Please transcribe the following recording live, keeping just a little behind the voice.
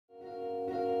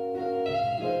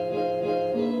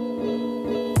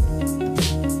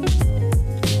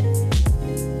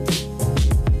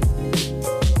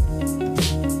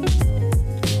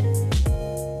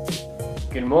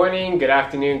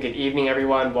afternoon, good evening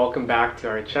everyone. Welcome back to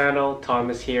our channel.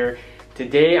 Thomas here.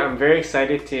 Today I'm very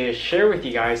excited to share with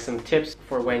you guys some tips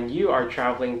for when you are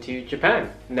traveling to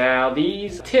Japan. Now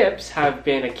these tips have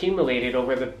been accumulated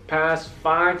over the past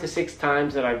 5 to 6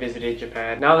 times that I visited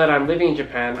Japan. Now that I'm living in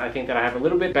Japan, I think that I have a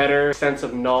little bit better sense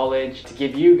of knowledge to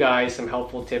give you guys some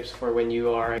helpful tips for when you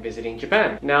are visiting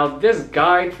Japan. Now this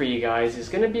guide for you guys is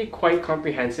going to be quite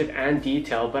comprehensive and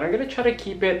detailed, but I'm going to try to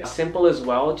keep it simple as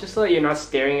well, just so that you're not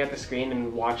staring at the screen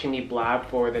and watching me blab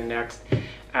for the next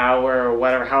hour or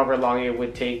whatever, however long it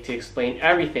would take to explain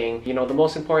everything. You know, the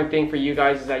most important thing for you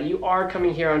guys is that you are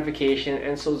coming here on vacation,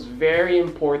 and so it's very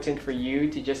important for you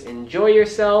to just enjoy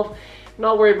yourself,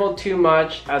 not worry about too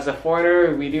much. As a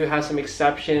foreigner, we do have some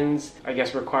exceptions, I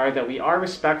guess, required that we are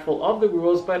respectful of the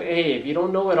rules, but hey, if you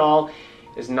don't know it all,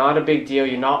 it's not a big deal.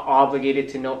 You're not obligated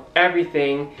to know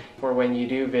everything for when you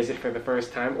do visit for the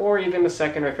first time or even the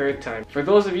second or third time. For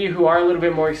those of you who are a little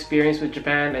bit more experienced with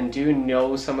Japan and do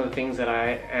know some of the things that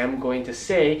I am going to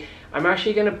say, I'm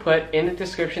actually going to put in the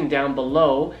description down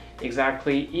below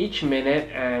exactly each minute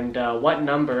and what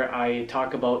number I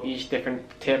talk about each different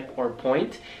tip or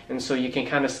point, and so you can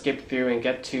kind of skip through and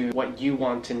get to what you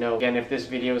want to know. Again, if this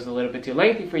video is a little bit too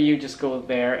lengthy for you, just go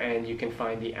there and you can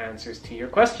find the answers to your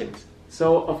questions.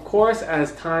 So of course,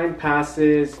 as time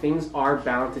passes, things are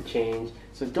bound to change.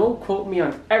 So don't quote me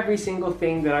on every single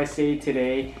thing that I say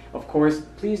today. Of course,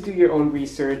 please do your own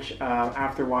research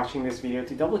after watching this video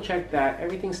to double check that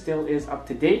everything still is up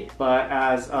to date. But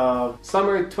as of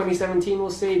summer 2017, we'll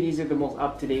say these are the most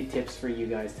up-to-date tips for you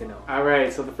guys to know.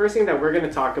 Alright, so the first thing that we're going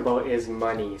to talk about is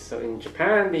money. So in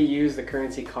Japan, they use the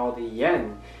currency called the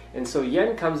yen. And so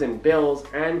yen comes in bills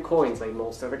and coins like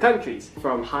most other countries.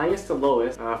 From highest to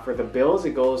lowest, for the bills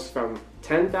it goes from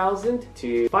 10,000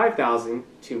 to 5,000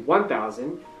 to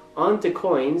 1,000. On to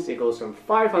coins it goes from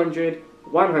 500,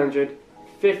 100,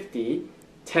 50,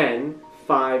 10,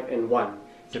 5, and 1.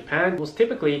 Japan most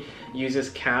typically uses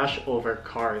cash over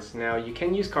cards. Now you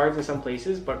can use cards in some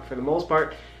places, but for the most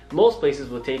part, most places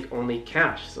will take only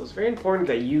cash. So it's very important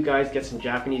that you guys get some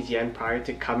Japanese yen prior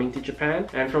to coming to Japan.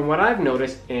 And from what I've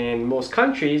noticed in most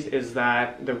countries is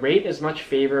that the rate is much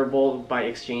favorable by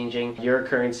exchanging your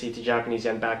currency to Japanese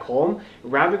yen back home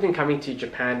rather than coming to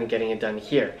Japan and getting it done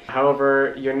here.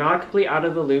 However, you're not completely out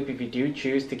of the loop if you do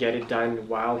choose to get it done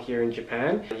while here in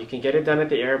Japan. You can get it done at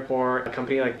the airport, a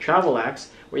company like Travelex,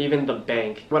 or even the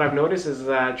bank. What I've noticed is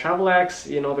that Travelex,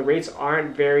 you know, the rates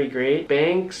aren't very great.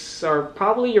 Banks are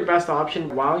probably your best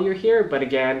option while you're here, but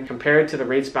again, compared to the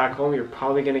rates back home, you're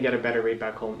probably going to get a better rate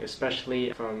back home,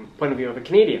 especially from the point of view of a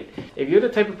Canadian. If you're the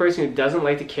type of person who doesn't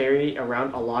like to carry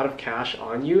around a lot of cash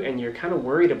on you and you're kind of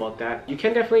worried about that, you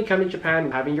can definitely come to Japan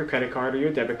having your credit card or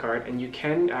your debit card, and you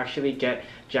can actually get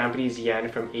Japanese yen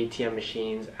from ATM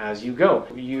machines as you go.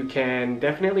 You can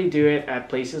definitely do it at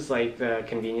places like the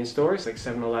convenience stores like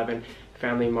 7-Eleven,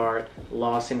 Family Mart,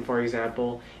 Lawson, for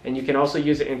example, and you can also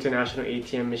use an international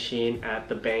ATM machine at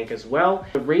the bank as well.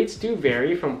 The rates do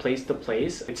vary from place to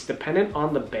place. It's dependent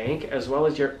on the bank as well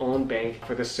as your own bank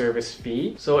for the service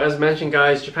fee. So as mentioned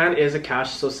guys, Japan is a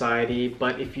cash society,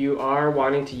 but if you are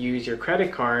wanting to use your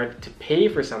credit card to pay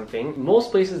for something,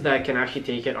 most places that can actually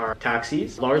take it are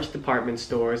taxis, large department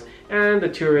stores, and the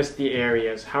touristy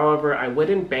areas. However, I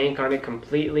wouldn't bank on it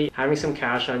completely. Having some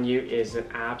cash on you is an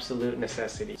absolute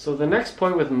necessity. So the next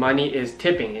point with money is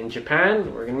tipping. In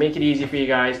Japan, we're gonna make it easy for you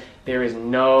guys. There is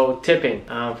no tipping.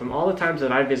 From all the times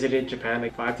that I visited Japan,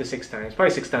 like 5 to 6 times, probably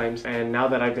 6 times, and now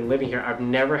that I've been living here, I've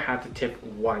never had to tip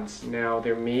once. Now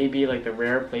there may be like the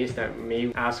rare place that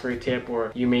may ask for a tip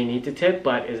or you may need to tip,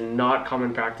 but is not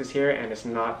common practice here and it's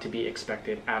not to be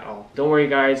expected at all. Don't worry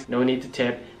guys, no need to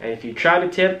tip. And if you try to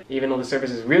tip, even though the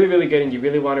service is really, really good and you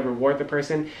really want to reward the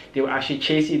person, they will actually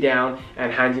chase you down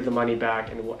and hand you the money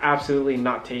back and will absolutely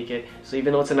not take it. So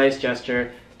even though it's a nice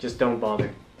gesture, just don't bother.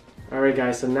 Alright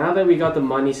guys, so now that we got the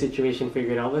money situation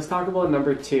figured out, let's talk about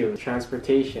number 2,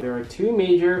 transportation. There are 2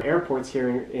 major airports here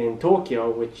in Tokyo,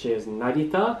 which is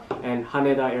Narita and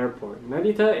Haneda Airport.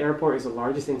 Narita Airport is the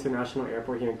largest international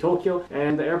airport here in Tokyo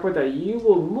and the airport that you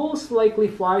will most likely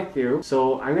fly through.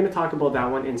 So I'm going to talk about that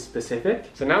one in specific.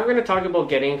 So now we're going to talk about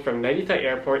getting from Narita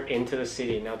Airport into the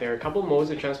city. Now there are a couple modes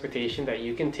of transportation that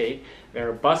you can take. There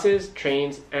are buses,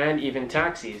 trains, and even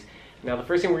taxis. Now the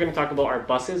first thing we're going to talk about are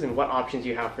buses and what options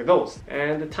you have for those.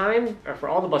 And the time for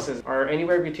all the buses are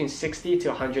anywhere between 60 to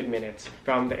 100 minutes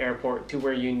from the airport to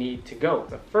where you need to go.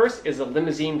 The first is a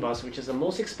limousine bus, which is the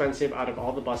most expensive out of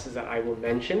all the buses that I will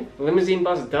mention. The limousine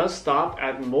bus does stop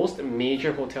at most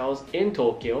major hotels in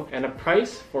Tokyo, and the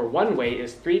price for one way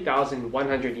is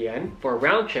 3,100 yen. For a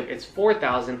round trip, it's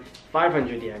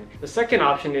 4,500 yen. The second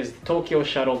option is the Tokyo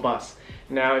Shuttle Bus.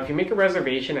 Now, if you make a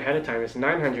reservation ahead of time, it's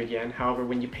 900 yen. However,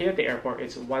 when you pay at the airport,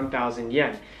 it's 1,000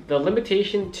 yen. The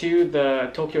limitation to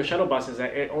the Tokyo shuttle bus is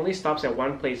that it only stops at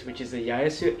one place, which is the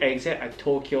Yaesu exit at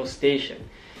Tokyo Station.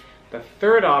 The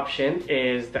third option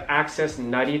is the Access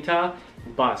Narita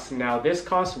bus. Now, this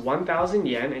costs 1,000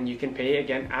 yen and you can pay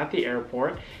again at the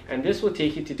airport. And this will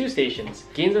take you to two stations,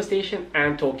 Ginza Station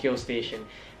and Tokyo Station.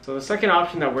 So the second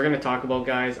option that we're going to talk about,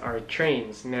 guys, are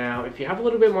trains. Now, if you have a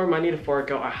little bit more money to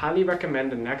fork out, I highly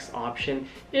recommend the next option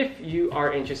if you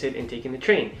are interested in taking the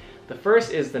train. The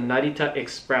first is the Narita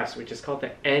Express, which is called the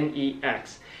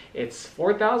NEX. It's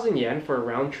 4,000 yen for a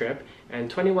round trip and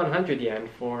 2,100 yen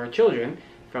for children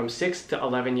from 6 to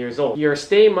 11 years old. Your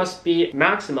stay must be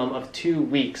maximum of 2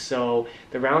 weeks. So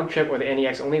the round trip or the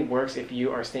NEX only works if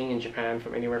you are staying in Japan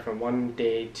from anywhere from 1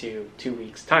 day to 2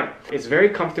 weeks time. It's very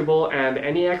comfortable, and the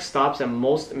NEX stops at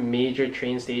most major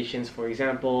train stations, for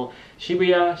example,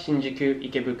 Shibuya,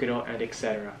 Shinjuku, Ikebukuro, and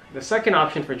etc. The second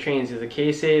option for trains is the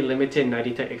Keisei Limited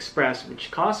Narita Express, which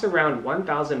costs around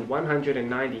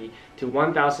 1,190 to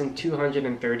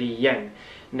 1,230 yen.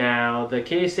 Now, the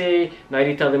Keisei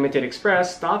Narita Limited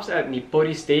Express stops at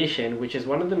Nippori Station, which is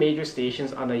one of the major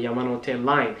stations on the Yamanote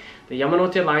line. The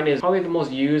Yamanote line is probably the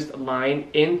most used line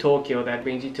in Tokyo that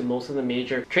brings you to most of the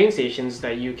major train stations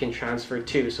that you can transfer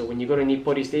to. So when you go to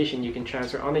Nippori Station, you can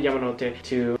transfer on the Yamanote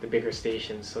to the bigger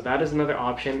stations. So that is another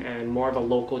option and more of a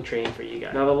local train for you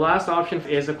guys. Now, the last option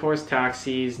is, of course,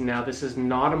 taxis. Now, this is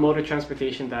not a mode of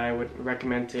transportation that I would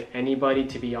recommend to anybody,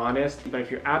 to be honest. But if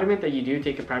you're adamant that you do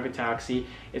take a private taxi,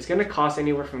 it's going to cost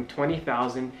anywhere from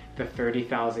 20,000 to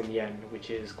 30,000 yen, which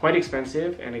is quite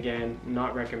expensive and again,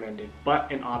 not recommended,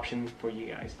 but an option for you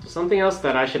guys. So something else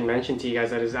that I should mention to you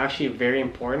guys that is actually very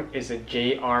important is a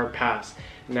JR Pass.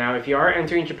 Now, if you are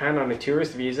entering Japan on a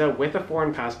tourist visa with a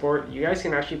foreign passport, you guys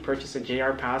can actually purchase a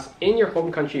JR Pass in your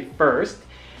home country first,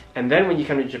 and then when you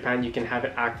come to Japan, you can have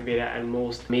it activated at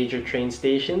most major train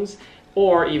stations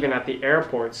or even at the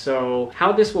airport. So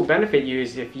how this will benefit you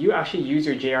is if you actually use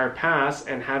your JR Pass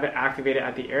and have it activated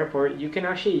at the airport, you can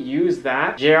actually use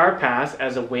that JR Pass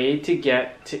as a way to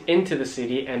get into the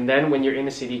city, and then when you're in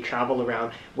the city, travel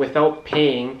around without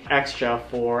paying extra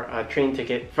for a train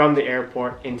ticket from the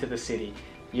airport into the city.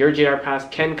 Your JR Pass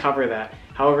can cover that.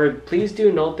 However, please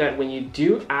do note that when you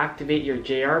do activate your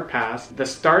JR Pass, the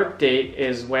start date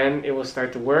is when it will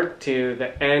start to work to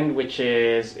the end, which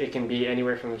is, it can be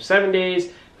anywhere from 7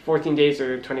 days, 14 days,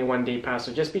 or 21-day pass.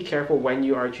 So just be careful when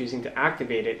you are choosing to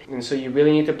activate it. And so you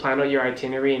really need to plan out your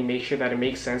itinerary and make sure that it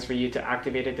makes sense for you to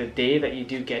activate it the day that you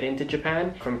do get into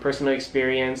Japan. From personal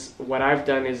experience, what I've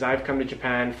done is I've come to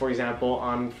Japan, for example,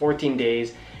 on 14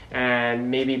 days, and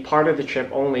maybe part of the trip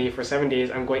only for 7 days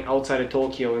I'm going outside of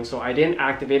Tokyo, and so I didn't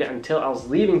activate it until I was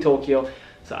leaving Tokyo,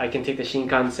 so I can take the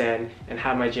Shinkansen and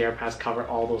have my JR Pass cover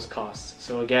all those costs.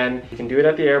 So again, you can do it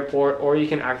at the airport, or you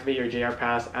can activate your JR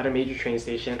Pass at a major train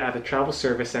station, at the travel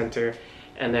service center,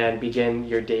 and then begin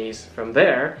your days from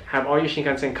there. Have all your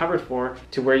Shinkansen covered for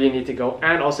to where you need to go,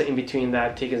 and also in between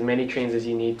that, take as many trains as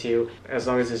you need to, as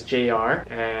long as it's JR,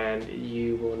 and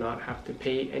you will not have to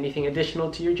pay anything additional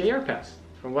to your JR Pass.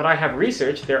 From what I have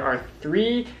researched, there are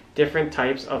 3 different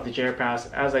types of the JR Pass,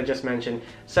 as I just mentioned: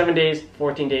 7 days,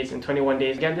 14 days, and 21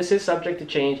 days. Again, this is subject to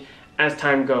change as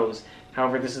time goes.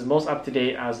 However, this is most up to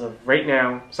date as of right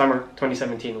now, summer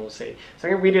 2017, we'll say. So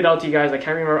I'm gonna read it out to you guys. I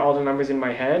can't remember all the numbers in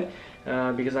my head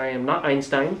because I am not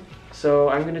Einstein. So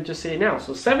I'm gonna just say it now.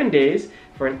 So 7 days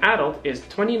for an adult is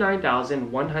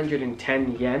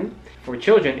 29,110 yen. For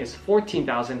children is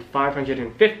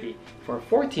 14,550. For a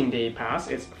 14-day pass,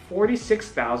 it's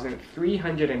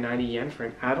 46,390 yen for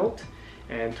an adult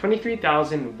and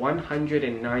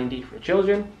 23,190 for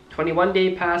children.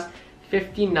 21-day pass,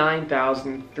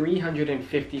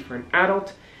 59,350 for an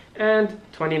adult and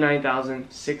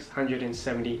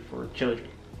 29,670 for children.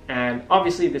 And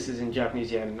obviously this is in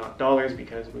Japanese yen, not dollars,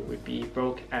 because we would be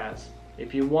broke as.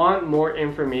 If you want more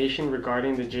information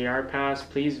regarding the JR Pass,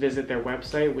 please visit their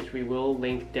website, which we will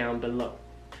link down below.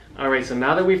 Alright, so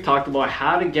now that we've talked about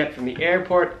how to get from the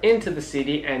airport into the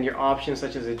city and your options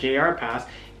such as a JR Pass,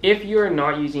 if you are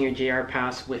not using your JR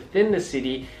Pass within the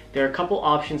city, there are a couple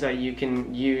options that you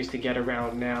can use to get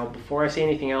around. Now, before I say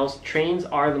anything else, trains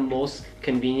are the most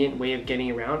convenient way of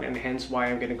getting around, and hence why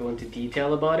I'm going to go into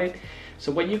detail about it. So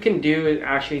what you can do is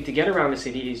actually to get around the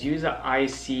city is use an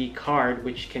IC card,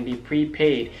 which can be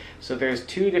prepaid. So there's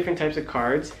 2 different types of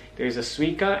cards. There's a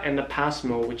Suica and the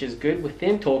Passmo, which is good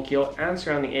within Tokyo and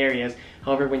surrounding areas.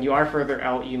 However, when you are further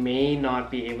out, you may not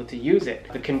be able to use it.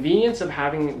 The convenience of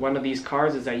having one of these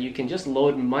cards is that you can just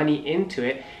load money into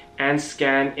it, and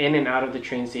scan in and out of the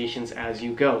train stations as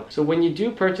you go. So when you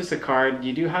do purchase a card,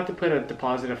 you do have to put a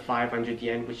deposit of 500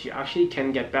 yen, which you actually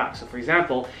can get back. So for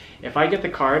example, if I get the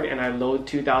card and I load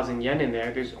 2,000 yen in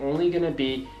there, there's only going to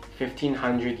be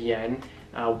 1,500 yen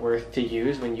worth to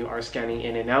use when you are scanning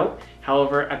in and out.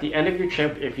 However, at the end of your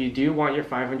trip, if you do want your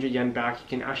 500 yen back, you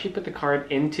can actually put the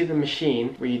card into the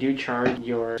machine where you do charge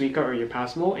your Suica or your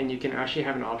Pasmo, and you can actually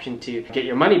have an option to get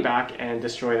your money back and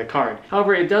destroy the card.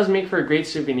 However, it does make for a great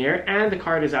souvenir, and the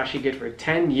card is actually good for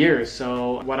 10 years.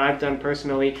 So what I've done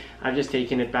personally, I've just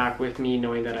taken it back with me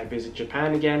knowing that I visit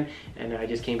Japan again, and I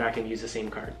just came back and used the same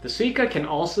card. The Suica can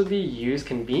also be used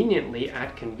conveniently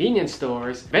at convenience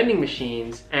stores, vending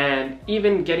machines, and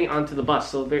even getting onto the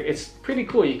bus. So it's pretty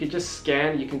cool. You could just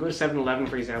scan, you can go to 7-Eleven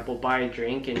for example, buy a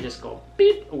drink and just go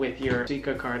beep with your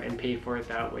Suica card and pay for it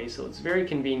that way. So it's very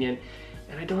convenient,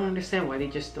 and I don't understand why they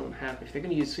just don't have, if they're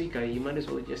going to use Suica, you might as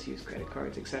well just use credit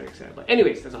cards, etc, etc. But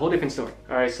anyways, that's a whole different story.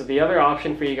 Alright, so the other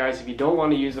option for you guys, if you don't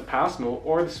want to use the Pasmo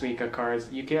or the Suica cards,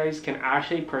 you guys can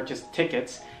actually purchase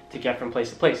tickets to get from place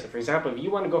to place. So for example, if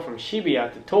you want to go from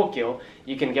Shibuya to Tokyo,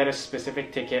 you can get a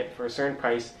specific ticket for a certain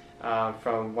price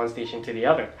from one station to the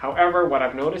other. However, what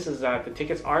I've noticed is that the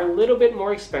tickets are a little bit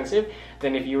more expensive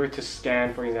than if you were to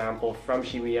scan, for example, from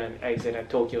Shibuya and exit at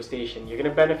Tokyo Station. You're going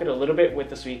to benefit a little bit with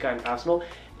the Suica and Pasmo,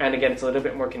 and again, it's a little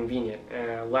bit more convenient,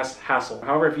 less hassle.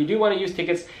 However, if you do want to use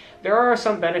tickets, there are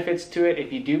some benefits to it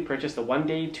if you do purchase the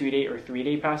 1-day, 2-day, or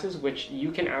 3-day passes, which you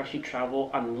can actually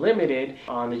travel unlimited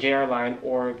on the JR line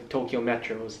or the Tokyo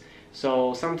metros.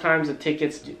 So sometimes the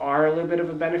tickets are a little bit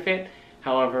of a benefit.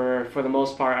 However, for the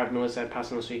most part, I've noticed that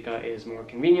Pasmo Suica is more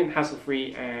convenient,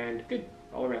 hassle-free, and good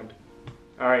all around.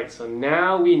 Alright, so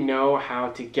now we know how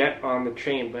to get on the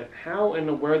train, but how in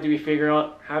the world do we figure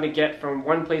out how to get from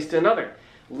one place to another?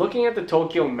 Looking at the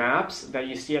Tokyo maps that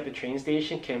you see at the train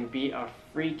station can be a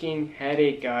freaking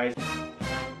headache, guys.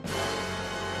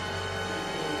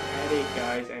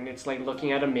 And it's like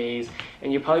looking at a maze,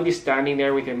 and you'll probably be standing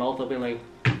there with your mouth open like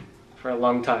for a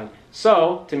long time.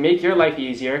 So to make your life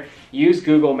easier, use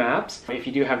Google Maps if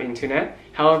you do have internet.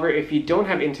 However, if you don't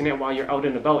have internet while you're out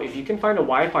and about, if you can find a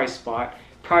Wi-Fi spot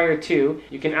prior to,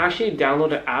 you can actually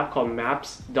download an app called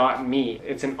Maps.me.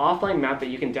 It's an offline map that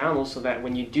you can download so that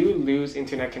when you do lose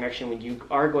internet connection when you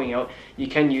are going out, you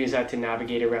can use that to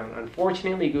navigate around.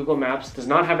 Unfortunately, Google Maps does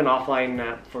not have an offline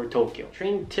map for Tokyo.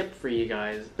 Train tip for you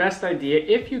guys. Best idea,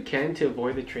 if you can, to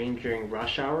avoid the train during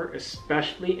rush hour,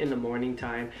 especially in the morning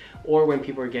time or when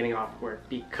people are getting off work,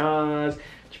 because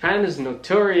Japan is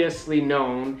notoriously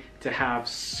known to have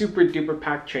super duper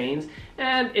packed trains,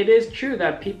 and it is true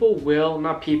that people will,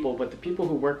 not people, but the people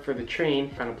who work for the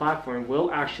train on a platform will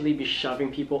actually be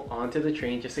shoving people onto the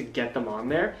train just to get them on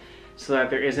there so that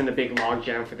there isn't a big log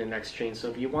jam for the next train. So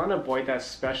if you want to avoid that,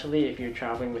 especially if you're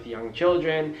traveling with young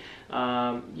children,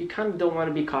 you kind of don't want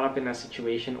to be caught up in that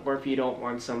situation, or if you don't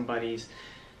want somebody's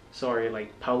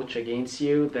pouch against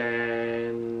you,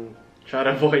 then try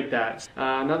to avoid that.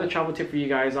 Another travel tip for you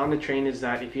guys on the train is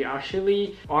that if you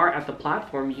actually are at the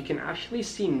platform, you can actually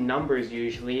see numbers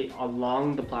usually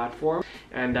along the platform,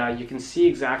 and you can see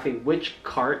exactly which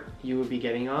cart you will be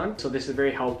getting on. So this is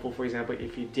very helpful. For example,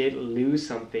 if you did lose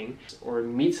something or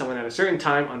meet someone at a certain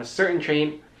time on a certain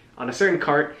train, on a certain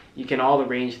cart, you can all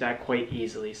arrange that quite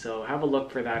easily. So have a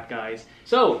look for that, guys.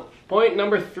 So point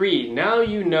number 3, now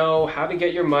you know how to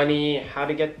get your money, how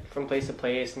to get from place to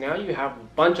place. Now you have a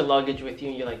bunch of luggage with you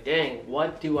and you're like, dang,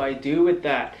 what do I do with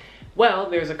that? Well,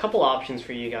 there's a couple options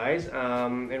for you guys.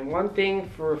 And one thing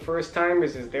for first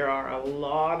timers is there are a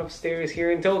lot of stairs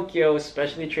here in Tokyo,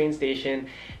 especially train station,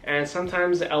 and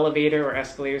sometimes the elevator or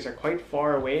escalators are quite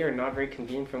far away or not very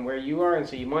convenient from where you are, and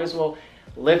so you might as well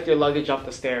lift your luggage up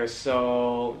the stairs.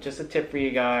 So just a tip for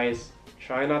you guys,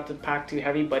 try not to pack too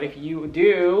heavy, but if you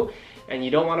do and you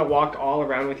don't want to walk all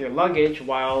around with your luggage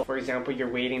while, for example,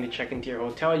 you're waiting to check into your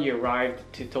hotel, you arrived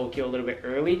to Tokyo a little bit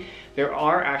early, there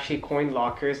are actually coin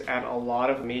lockers at a lot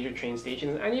of major train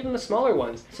stations and even the smaller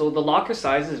ones. So the locker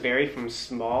sizes vary from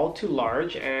small to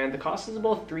large, and the cost is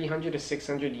about 300 to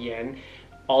 600 yen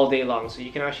all day long. So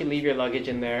you can actually leave your luggage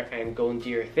in there and go and do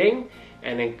your thing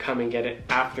and then come and get it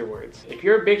afterwards. If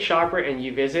you're a big shopper and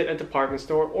you visit a department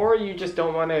store, or you just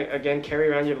don't want to again carry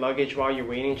around your luggage while you're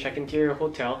waiting to check into your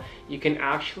hotel, you can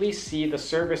actually see the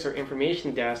service or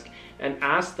information desk and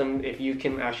ask them if you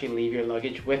can actually leave your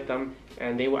luggage with them,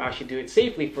 and they will actually do it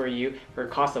safely for you for a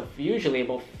cost of usually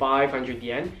about 500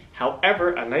 yen.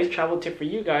 However, a nice travel tip for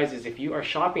you guys is if you are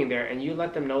shopping there and you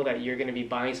let them know that you're going to be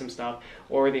buying some stuff,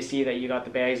 or they see that you got the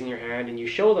bags in your hand and you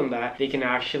show them that, they can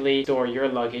actually store your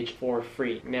luggage for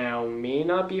free. Now, may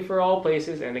not be for all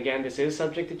places, and again, this is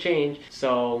subject to change,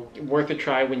 so worth a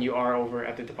try when you are over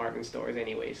at the department stores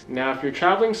anyways. Now, if you're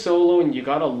traveling solo and you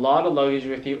got a lot of luggage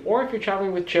with you, or if you're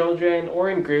traveling with children or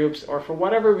in groups, or for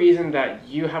whatever reason that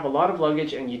you have a lot of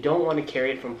luggage and you don't want to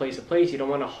carry it from place to place, you don't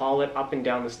want to haul it up and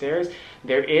down the stairs,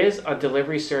 there is a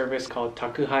delivery service called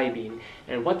Takuhaibin,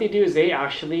 and what they do is they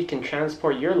actually can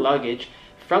transport your luggage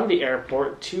from the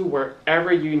airport to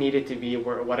wherever you need it to be,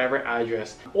 whatever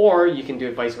address, or you can do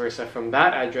it vice versa, from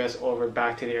that address over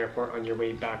back to the airport on your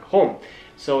way back home.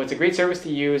 So it's a great service to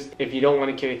use if you don't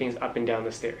want to carry things up and down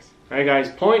the stairs. All right guys,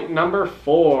 point number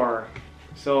 4.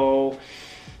 So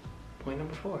point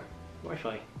number 4,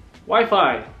 Wi-Fi.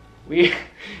 We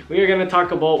are going to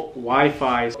talk about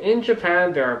Wi-Fi. In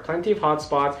Japan, there are plenty of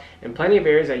hotspots and plenty of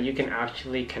areas that you can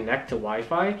actually connect to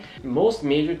Wi-Fi. Most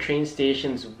major train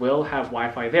stations will have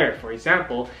Wi-Fi there. For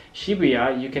example,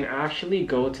 Shibuya, you can actually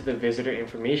go to the visitor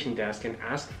information desk and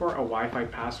ask for a Wi-Fi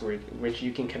password, which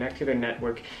you can connect to their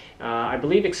network, I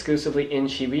believe exclusively in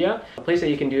Shibuya. A place that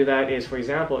you can do that is, for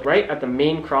example, right at the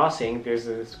main crossing, there's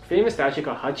this famous statue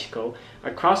called Hachiko.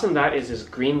 Across from that is this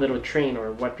green little train,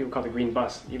 or what people call the green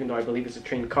bus, even though I believe it's a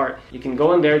train cart. You can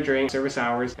go in there during service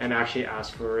hours and actually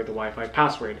ask for the Wi-Fi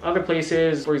password. Other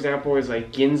places, for example, is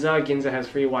like Ginza. Ginza has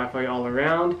free Wi-Fi all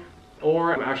around.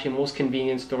 Or actually most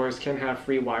convenience stores can have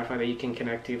free Wi-Fi that you can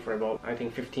connect to for about, I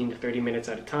think, 15 to 30 minutes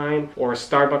at a time. Or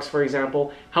Starbucks, for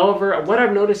example. However, what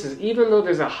I've noticed is even though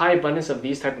there's a high abundance of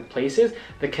these type of places,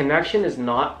 the connection is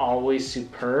not always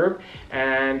superb,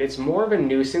 and it's more of a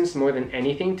nuisance more than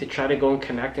anything to try to go and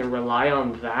connect and rely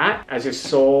on that as your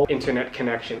sole internet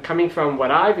connection. Coming from what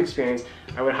I've experienced,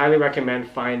 I would highly recommend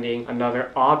finding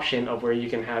another option of where you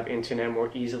can have internet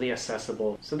more easily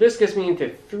accessible. So this gets me into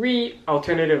 3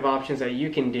 alternative options that you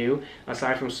can do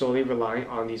aside from solely relying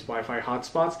on these Wi-Fi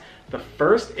hotspots. The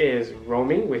first is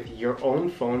roaming with your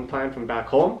own phone plan from back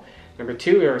home. Number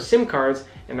 2 are SIM cards,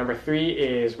 and number 3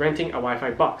 is renting a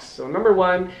Wi-Fi box. So number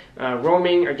 1,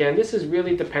 roaming. Again, this is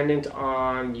really dependent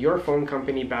on your phone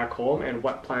company back home and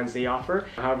what plans they offer.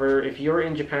 However, if you're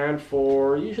in Japan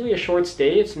for usually a short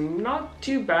stay, it's not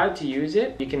too bad to use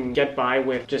it. You can get by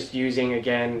with just using,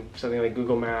 again, something like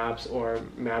Google Maps or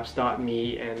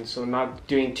Maps.me, and so not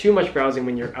doing too much browsing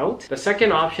when you're out. The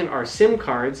second option are SIM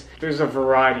cards. There's a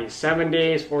variety, 7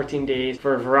 days, 14 days,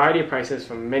 for a variety of prices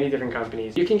from many different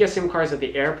companies. You can get SIM cards at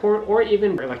the airport, or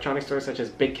even electronic stores such as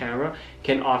Big Camera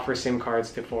can offer SIM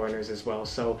cards to foreigners as well.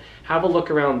 So have a look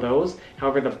around those.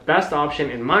 However, the best option,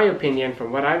 in my opinion,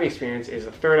 from what I've experienced, is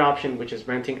the third option, which is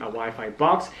renting a Wi-Fi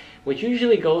box, which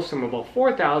usually goes from about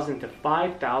 4,000 to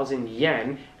 5,000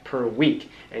 yen per week,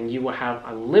 and you will have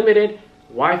unlimited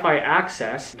Wi-Fi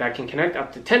access that can connect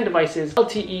up to 10 devices,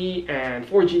 LTE and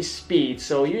 4G speed.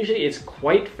 So usually it's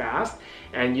quite fast,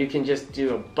 and you can just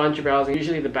do a bunch of browsing.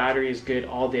 Usually the battery is good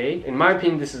all day. In my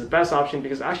opinion, this is the best option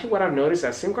because actually what I've noticed is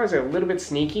that SIM cards are a little bit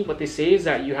sneaky. What they say is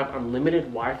that you have unlimited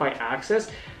Wi-Fi access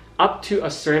up to a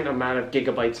certain amount of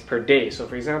gigabytes per day. So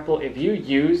for example, if you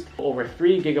used over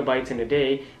 3 gigabytes in a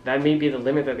day, that may be the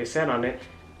limit that they set on it,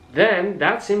 then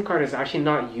that SIM card is actually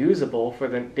not usable for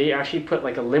them. They actually put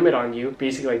like a limit on you,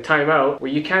 basically like timeout,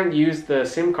 where you can't use the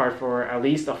SIM card for at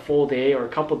least a full day or a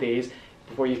couple days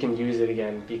before you can use it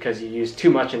again because you use too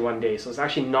much in one day. So it's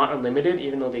actually not unlimited,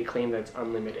 even though they claim that it's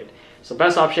unlimited. So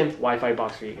best option, Wi-Fi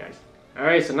box for you guys.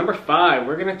 Alright, so number 5,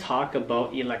 we're going to talk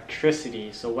about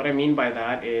electricity. So what I mean by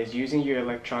that is using your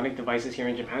electronic devices here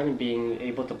in Japan and being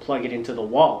able to plug it into the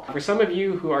wall. For some of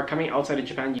you who are coming outside of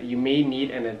Japan, you may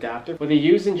need an adapter. What they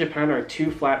use in Japan are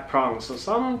 2 flat prongs. So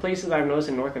some places I've noticed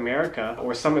in North America,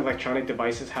 or some electronic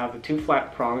devices, have the 2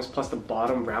 flat prongs plus the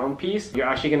bottom round piece. You're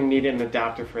actually going to need an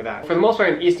adapter for that. For the most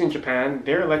part in Eastern Japan,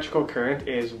 their electrical current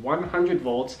is 100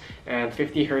 volts and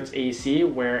 50 hertz AC,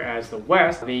 whereas the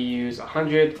West, they use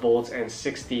 100 volts and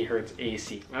 60 hertz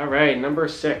AC. All right, number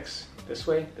 6. This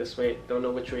way, don't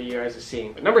know which way you guys are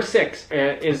seeing. But number 6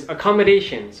 is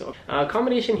accommodation. So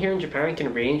accommodation here in Japan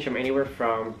can range from anywhere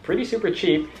from pretty super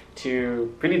cheap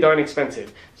to pretty darn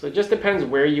expensive. So it just depends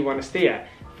where you want to stay at.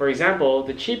 For example,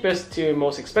 the cheapest to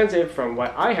most expensive from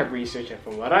what I have researched and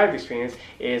from what I've experienced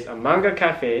is a manga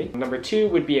cafe. Number 2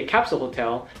 would be a capsule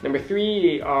hotel. Number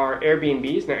 3 are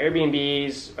Airbnbs. Now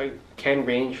Airbnbs can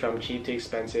range from cheap to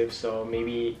expensive, so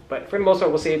maybe, but for the most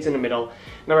part, we'll say it's in the middle.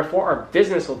 Number 4 are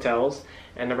business hotels.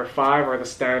 And number 5 are the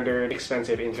standard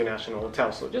expensive international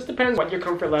hotels. So it just depends what your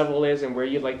comfort level is and where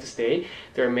you'd like to stay.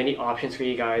 There are many options for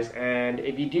you guys. And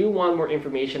if you do want more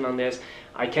information on this,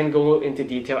 I can go into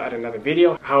detail at another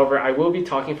video. However, I will be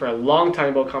talking for a long time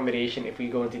about accommodation if we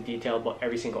go into detail about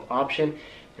every single option.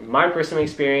 In my personal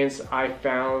experience, I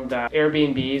found that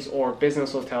Airbnbs or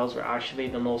business hotels were actually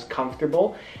the most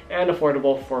comfortable and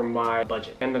affordable for my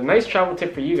budget. And a nice travel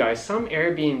tip for you guys, some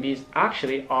Airbnbs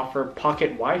actually offer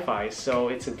pocket Wi-Fi. So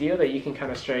it's a deal that you can kind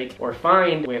of strike or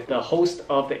find with the host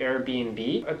of the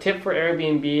Airbnb. A tip for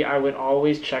Airbnb, I would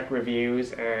always check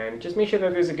reviews and just make sure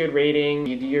that there's a good rating.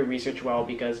 You do your research well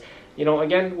because, you know,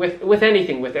 again, with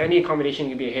anything, with any accommodation,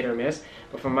 you can be a hit or miss.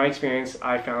 But from my experience,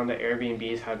 I found that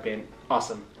Airbnbs have been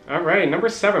awesome. All right, number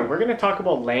 7, we're going to talk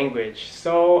about language.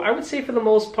 So I would say for the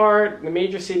most part, the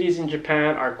major cities in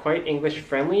Japan are quite English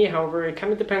friendly. However, it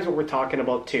kind of depends what we're talking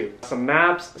about too. Some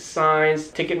maps, signs,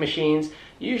 ticket machines,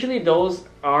 usually those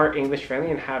are English friendly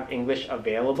and have English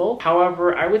available.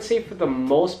 However, I would say for the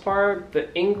most part,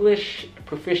 the English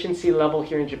proficiency level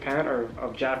here in Japan or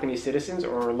of Japanese citizens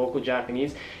or local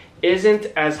Japanese isn't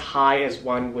as high as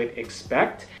one would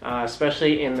expect,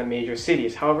 especially in the major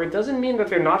cities. However, it doesn't mean that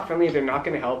they're not friendly, they're not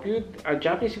going to help you.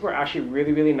 Japanese people are actually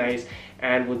really, really nice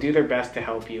and will do their best to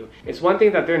help you. It's one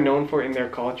thing that they're known for in their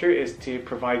culture is to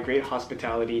provide great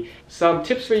hospitality. Some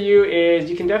tips for you is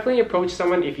you can definitely approach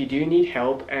someone if you do need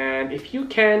help, and if you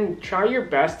can, try your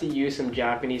best to use some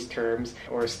Japanese terms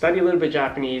or study a little bit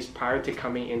Japanese prior to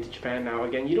coming into Japan. Now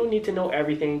again, you don't need to know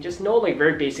everything, just know like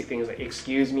very basic things like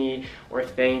excuse me or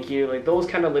thank you, like those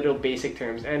kind of little basic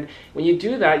terms. And when you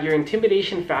do that, your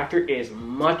intimidation factor is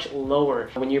much lower.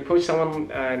 When you approach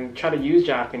someone and try to use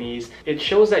Japanese, it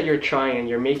shows that you're trying and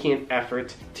you're making an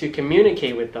effort to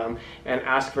communicate with them and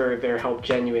ask for their help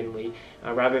genuinely,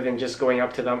 rather than just going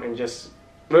up to them and just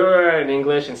in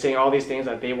English and saying all these things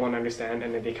that they won't understand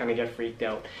and then they kind of get freaked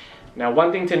out. Now,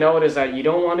 one thing to note is that you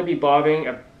don't want to be bothering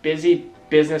a busy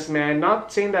businessman.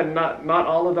 Not saying that not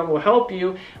all of them will help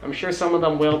you. I'm sure some of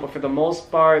them will, but for the most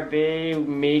part, they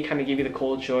may kind of give you the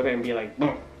cold shoulder and be like,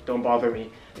 don't bother me.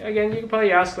 Again, you can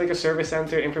probably ask like a service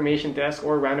center, information desk,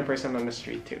 or a random person on the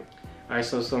street too. Alright,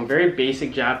 so some very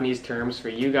basic Japanese terms for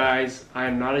you guys. I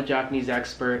am not a Japanese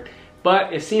expert,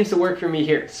 but it seems to work for me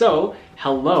here. So,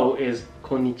 hello is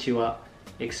konnichiwa.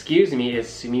 Excuse me is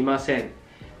sumimasen.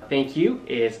 Thank you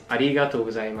is arigatou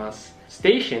gozaimasu.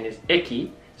 Station is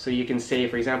eki. So you can say,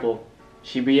 for example,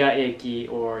 Shibuya Eki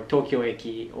or Tokyo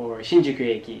Eki or Shinjuku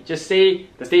Eki. Just say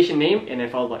the station name and then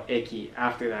followed by Eki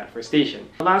after that for station.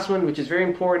 The last one, which is very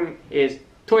important, is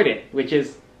toire, which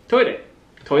is toilet.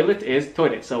 Toilet is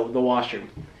toilet, so the washroom.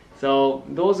 So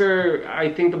those are,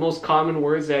 I think, the most common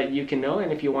words that you can know.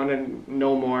 And if you want to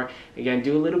know more, again,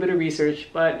 do a little bit of research.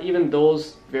 But even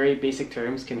those very basic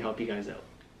terms can help you guys out.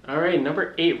 Alright,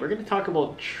 number 8, we're going to talk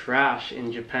about trash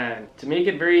in Japan. To make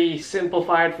it very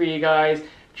simplified for you guys,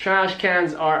 trash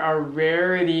cans are a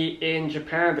rarity in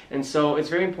Japan. And so it's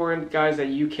very important, guys, that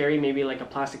you carry maybe like a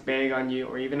plastic bag on you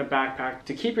or even a backpack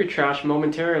to keep your trash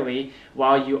momentarily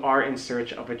while you are in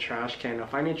search of a trash can. Now,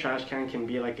 finding a trash can can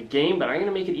be like a game, but I'm going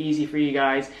to make it easy for you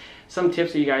guys. Some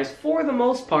tips for you guys. For the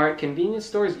most part, convenience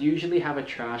stores usually have a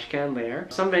trash can there.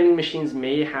 Some vending machines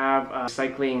may have a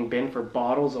recycling bin for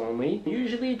bottles only.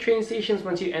 Usually train stations,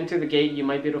 once you enter the gate, you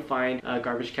might be able to find a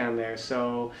garbage can there.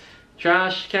 So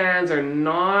trash cans are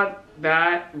not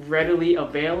that readily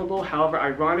available. However,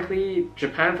 ironically,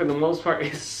 Japan for the most part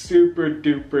is super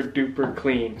duper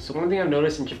clean. So one thing I've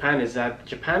noticed in Japan is that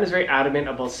Japan is very adamant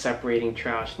about separating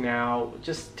trash. Now,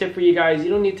 just tip for you guys, you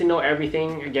don't need to know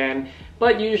everything again,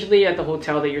 but usually at the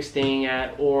hotel that you're staying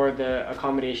at or the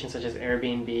accommodation such as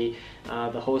Airbnb,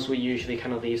 the host will usually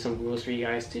kind of leave some rules for you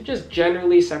guys to just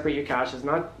generally separate your trash.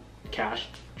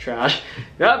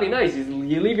 That'd be nice.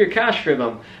 You leave your cash for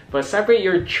them, but separate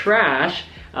your trash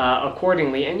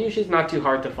accordingly, and usually it's not too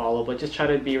hard to follow, but just try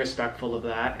to be respectful of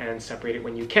that and separate it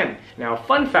when you can. Now,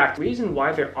 fun fact, the reason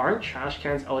why there aren't trash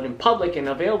cans out in public and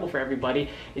available for everybody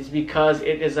is because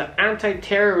it is an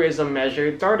anti-terrorism measure.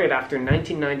 It started after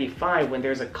 1995 when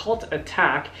there's a cult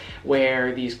attack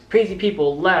where these crazy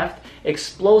people left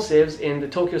explosives in the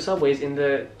Tokyo subways in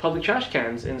the public trash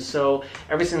cans, and so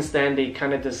ever since then they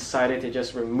kind of decided to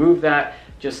just remove that,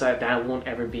 just so that won't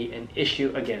ever be an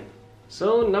issue again.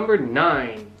 So number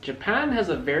 9, Japan has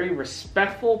a very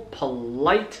respectful,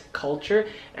 polite culture,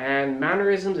 and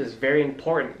mannerisms is very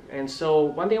important. And so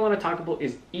one thing I want to talk about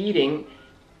is eating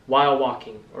while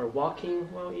walking, or walking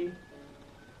while eating.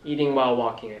 Eating while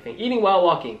walking, I think. Eating while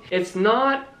walking. It's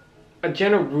not a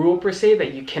general rule per se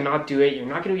that you cannot do it. You're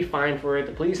not going to be fined for it.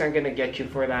 The police aren't going to get you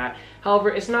for that. However,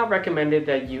 it's not recommended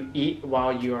that you eat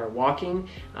while you are walking.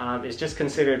 It's just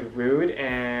considered rude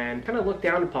and kind of looked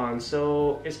down upon.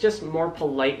 So it's just more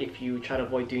polite if you try to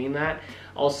avoid doing that.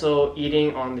 Also,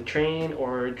 eating on the train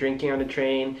or drinking on the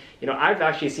train. You know, I've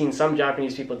actually seen some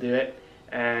Japanese people do it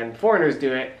and foreigners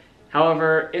do it.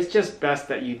 However, it's just best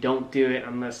that you don't do it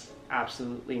unless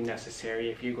absolutely necessary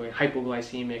if you're going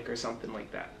hypoglycemic or something like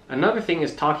that. Another thing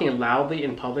is talking loudly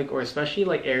in public, or especially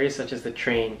like areas such as the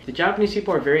train. The Japanese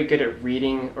people are very good at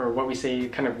reading, or what we say,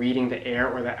 kind of reading the air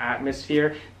or the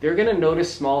atmosphere. They're gonna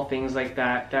notice small things like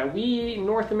that we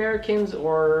North Americans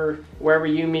or wherever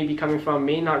you may be coming from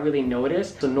may not really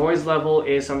notice. So noise level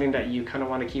is something that you kind of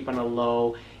want to keep on a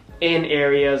low in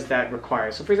areas that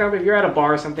require. So for example, if you're at a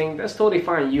bar or something, that's totally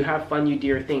fine. You have fun, you do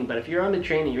your thing. But if you're on the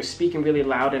train and you're speaking really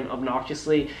loud and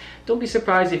obnoxiously, don't be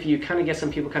surprised if you kind of get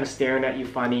some people kind of staring at you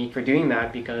funny for doing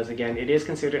that, because again, it is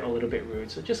considered a little bit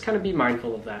rude. So just kind of be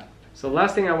mindful of that. So the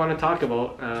last thing I want to talk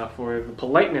about for the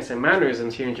politeness and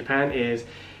mannerisms here in Japan is,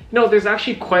 you know, there's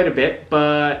actually quite a bit,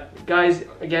 but guys,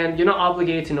 again, you're not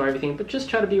obligated to know everything, but just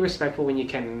try to be respectful when you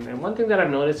can. And one thing that I've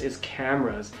noticed is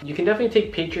cameras. You can definitely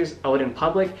take pictures out in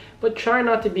public, but try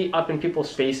not to be up in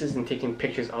people's faces and taking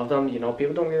pictures of them. You know,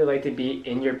 people don't really like to be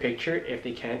in your picture if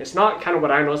they can. It's not kind of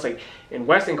what I noticed, like in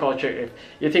Western culture, if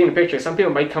you're taking a picture, some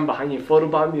people might come behind you and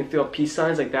photobomb you and throw up peace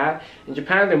signs like that. In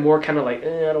Japan, they're more kind of like,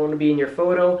 I don't want to be in your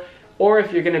photo. Or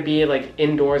if you're going to be like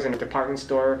indoors in a department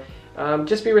store,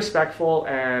 just be respectful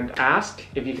and ask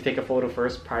if you could take a photo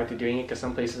first prior to doing it, because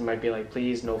some places might be like,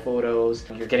 please, no photos.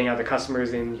 You're getting other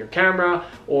customers in your camera,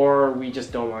 or we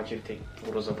just don't want you to take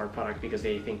photos of our product because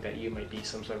they think that you might be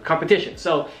some sort of competition.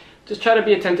 So just try to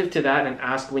be attentive to that and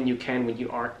ask when you can when you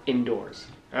are indoors.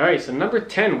 Alright, so number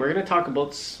 10, we're going to talk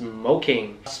about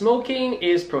smoking. Smoking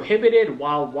is prohibited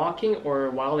while walking or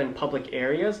while in public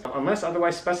areas, unless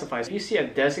otherwise specified. If you see a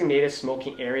designated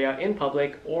smoking area in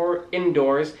public or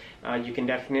indoors, you can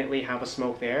definitely have a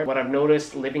smoke there. What I've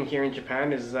noticed living here in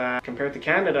Japan is that compared to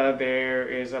Canada, there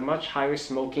is a much higher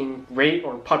smoking rate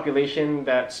or population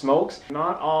that smokes.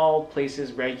 Not all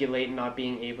places regulate not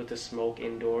being able to smoke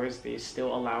indoors. They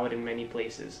still allow it in many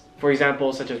places. For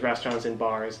example, such as restaurants and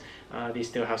bars, they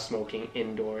still have smoking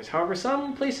indoors. However,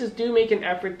 some places do make an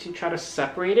effort to try to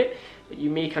separate it, but you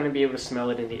may kind of be able to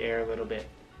smell it in the air a little bit.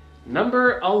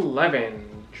 Number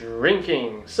 11,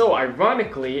 drinking. So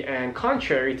ironically and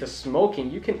contrary to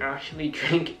smoking, you can actually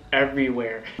drink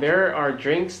everywhere. There are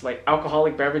drinks like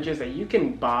alcoholic beverages that you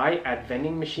can buy at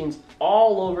vending machines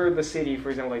all over the city,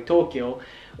 for example like Tokyo,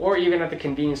 or even at the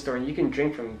convenience store, and you can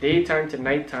drink from daytime to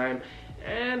nighttime.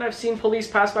 And I've seen police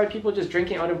pass by people just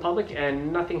drinking out in public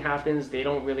and nothing happens. They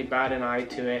don't really bat an eye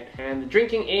to it. And the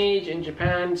drinking age in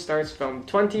Japan starts from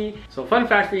 20. So fun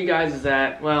fact for you guys is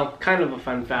that, well, kind of a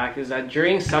fun fact, is that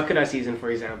during Sakura season,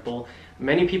 for example,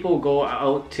 many people go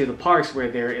out to the parks where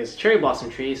there is cherry blossom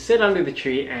trees, sit under the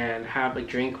tree and have a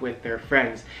drink with their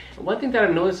friends. And one thing that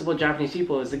I've noticed about Japanese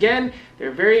people is, again,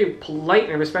 they're very polite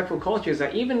and respectful cultures,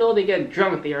 that even though they get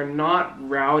drunk, they are not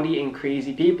rowdy and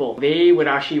crazy people. They would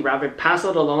actually rather pass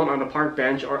out alone on a park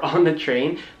bench or on the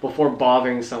train before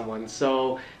bothering someone.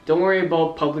 So don't worry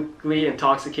about publicly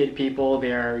intoxicated people.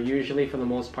 They are usually, for the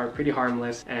most part, pretty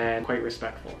harmless and quite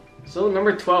respectful. So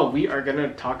number 12, we are going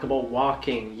to talk about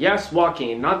walking. Yes,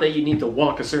 walking. Not that you need to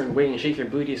walk a certain way and shake your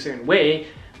booty a certain way,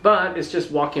 but it's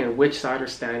just walking on which side or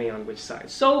standing on which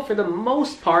side. So for the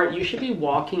most part, you should be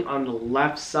walking on the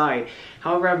left side.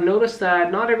 However, I've noticed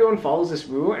that not everyone follows this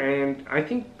rule, and I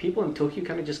think people in Tokyo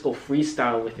kind of just go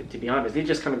freestyle with it, to be honest. They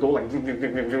just kind of go like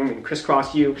and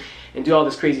crisscross you and do all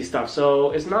this crazy stuff.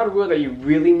 So it's not a rule that you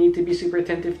really need to be super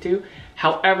attentive to.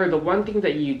 However, the one thing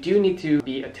that you do need to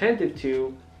be attentive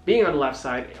to being on the left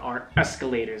side are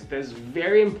escalators. That is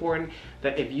very important,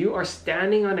 that if you are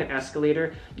standing on an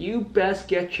escalator, you best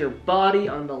get your body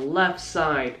on the left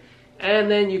side, and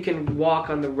then you can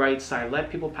walk on the right side. Let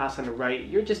people pass on the right.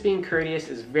 You're just being courteous.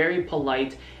 Is very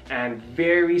polite and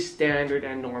very standard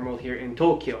and normal here in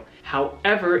Tokyo.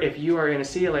 However, if you are in a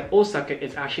city like Osaka,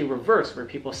 it's actually reversed, where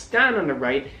people stand on the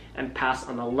right and pass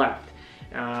on the left.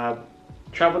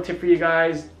 Travel tip for you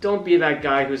guys, don't be that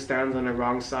guy who stands on the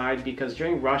wrong side, because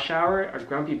during rush hour, a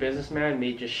grumpy businessman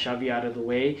may just shove you out of the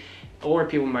way, or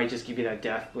people might just give you that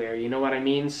death glare, you know what I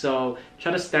mean? So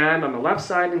try to stand on the left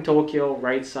side in Tokyo,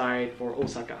 right side for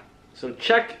Osaka. So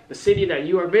check the city that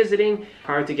you are visiting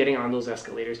prior to getting on those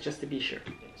escalators, just to be sure.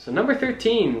 So number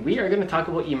 13, we are going to talk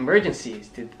about emergencies.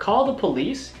 To call the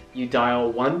police, you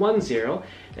dial 110,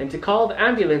 and to call the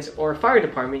ambulance or fire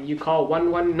department, you call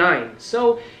 119.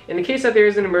 So in the case that there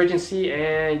is an emergency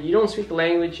and you don't speak the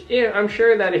language, I'm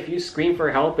sure that if you scream for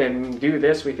help and do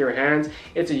this with your hands,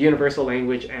 it's a universal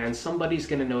language and somebody's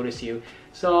going to notice you.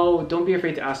 So don't be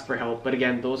afraid to ask for help. But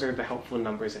again, those are the helpful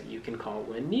numbers that you can call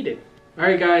when needed.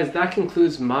 Alright guys, that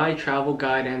concludes my travel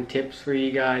guide and tips for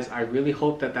you guys. I really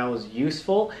hope that that was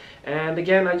useful. And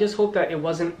again, I just hope that it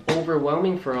wasn't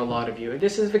overwhelming for a lot of you.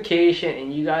 This is vacation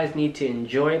and you guys need to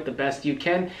enjoy it the best you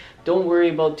can. Don't worry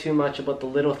about too much about the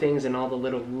little things and all the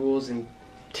little rules and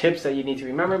tips that you need to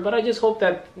remember, but I just hope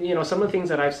that, you know, some of the things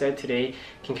that I've said today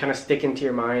can kind of stick into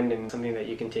your mind and something that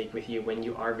you can take with you when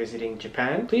you are visiting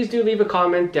Japan. Please do leave a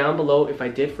comment down below if I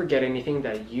did forget anything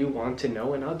that you want to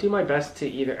know, and I'll do my best to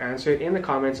either answer it in the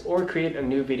comments or create a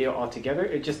new video altogether.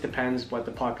 It just depends what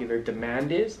the popular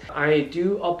demand is. I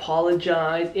do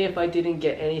apologize if I didn't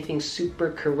get anything super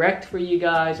correct for you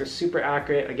guys or super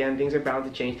accurate. Again, things are bound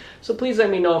to change, so please let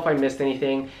me know if I missed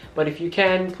anything. But if you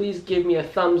can, please give me a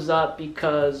thumbs up,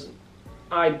 because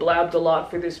I blabbed a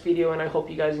lot for this video and I hope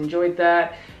you guys enjoyed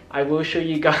that. I will show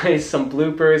you guys some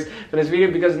bloopers for this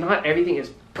video because not everything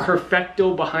is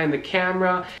perfecto behind the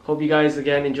camera. Hope you guys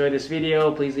again enjoyed this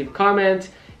video. Please leave a comment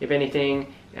if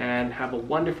anything, and have a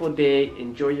wonderful day.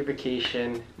 Enjoy your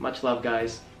vacation. Much love,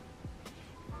 guys.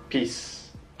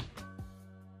 Peace.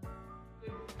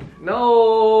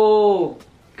 No!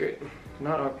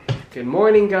 Good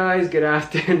morning, guys. Good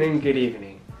afternoon. Good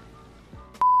evening.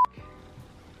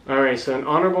 Alright, so an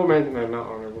honorable mention, no, not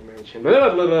honorable mention,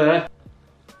 blah, blah, blah. Do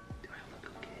I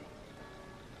look okay?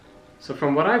 So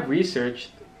from what I've researched,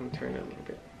 I'm turning it a little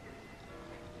bit.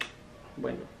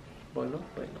 Bueno.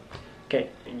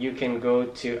 Okay, you can go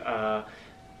to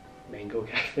Mango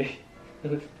Cafe.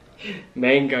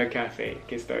 Manga Cafe.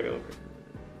 Okay, start over.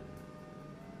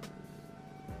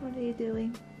 What are you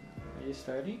doing? Are you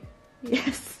starting?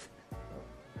 Yes.